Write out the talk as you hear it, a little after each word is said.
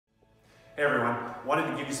Hey everyone, wanted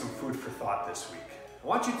to give you some food for thought this week. I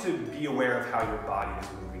want you to be aware of how your body is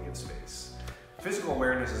moving in space. Physical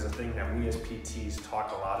awareness is a thing that we as PTs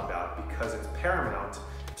talk a lot about because it's paramount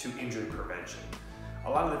to injury prevention. A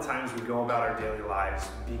lot of the times we go about our daily lives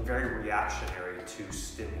being very reactionary to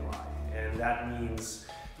stimuli, and that means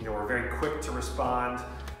we're very quick to respond.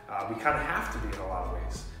 We kind of have to be in a lot of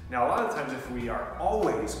ways. Now, a lot of times if we are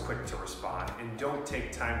always quick to respond and don't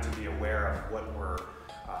take time to be aware of what we're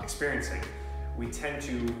experiencing, we tend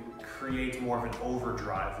to create more of an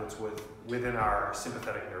overdrive that's within our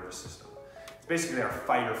sympathetic nervous system. It's basically our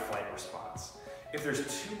fight or flight response. If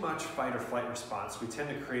there's too much fight or flight response, we tend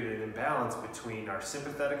to create an imbalance between our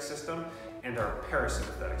sympathetic system and our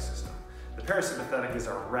parasympathetic system. The parasympathetic is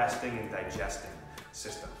our resting and digesting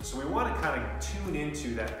system. So we want to kind of tune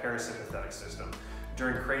into that parasympathetic system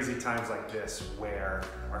during crazy times like this where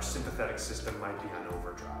our sympathetic system might be on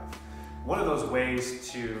overdrive. One of those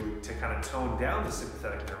ways to kind of tone down the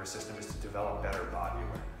sympathetic nervous system is to develop better body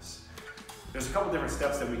awareness. There's a couple different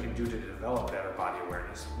steps that we can do to develop better body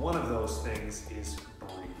awareness. One of those things is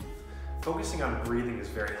breathe. Focusing on breathing is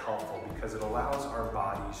very helpful because it allows our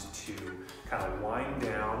bodies to kind of wind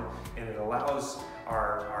down, and it allows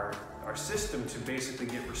our system to basically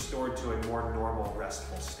get restored to a more normal,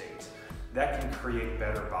 restful state. That can create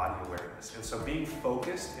better body awareness. And so being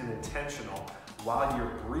focused and intentional while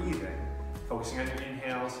you're breathing, focusing on your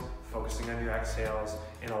inhales, focusing on your exhales,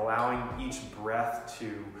 and allowing each breath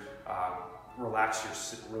to relax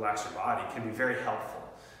your body can be very helpful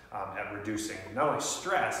at reducing not only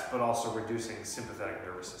stress, but also reducing sympathetic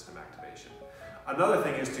nervous system activation. Another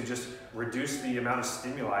thing is to just reduce the amount of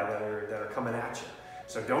stimuli that are coming at you.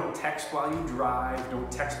 So don't text while you drive,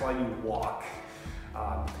 don't text while you walk,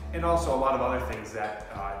 and also a lot of other things that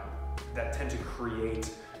tend to create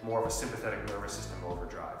more of a sympathetic nervous system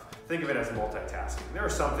overdrive. Think of it as multitasking. There are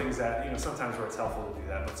some things that, sometimes where it's helpful to do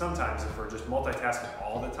that, but sometimes if we're just multitasking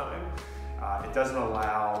all the time, it doesn't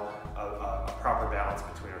allow a proper balance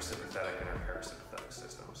between our sympathetic and our parasympathetic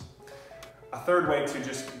systems. A third way to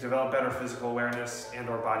just develop better physical awareness and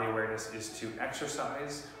or body awareness is to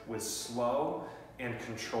exercise with slow and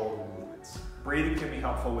controlled movements. Breathing can be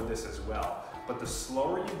helpful with this as well. But the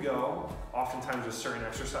slower you go, oftentimes with certain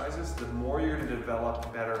exercises, the more you're going to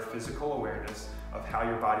develop better physical awareness of how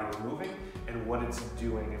your body is moving and what it's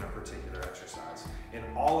doing in a particular exercise. And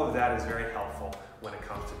all of that is very helpful when it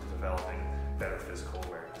comes to developing better physical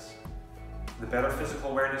awareness. The better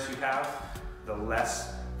physical awareness you have, the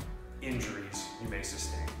less injuries you may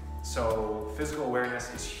sustain. So physical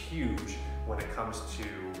awareness is huge when it comes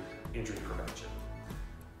to injury prevention.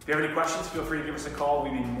 If you have any questions, feel free to give us a call.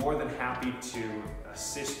 We'd be more than happy to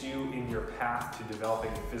assist you in your path to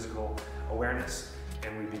developing physical awareness,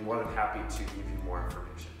 and we'd be more than happy to give you more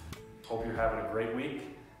information. Hope you're having a great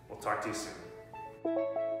week. We'll talk to you soon.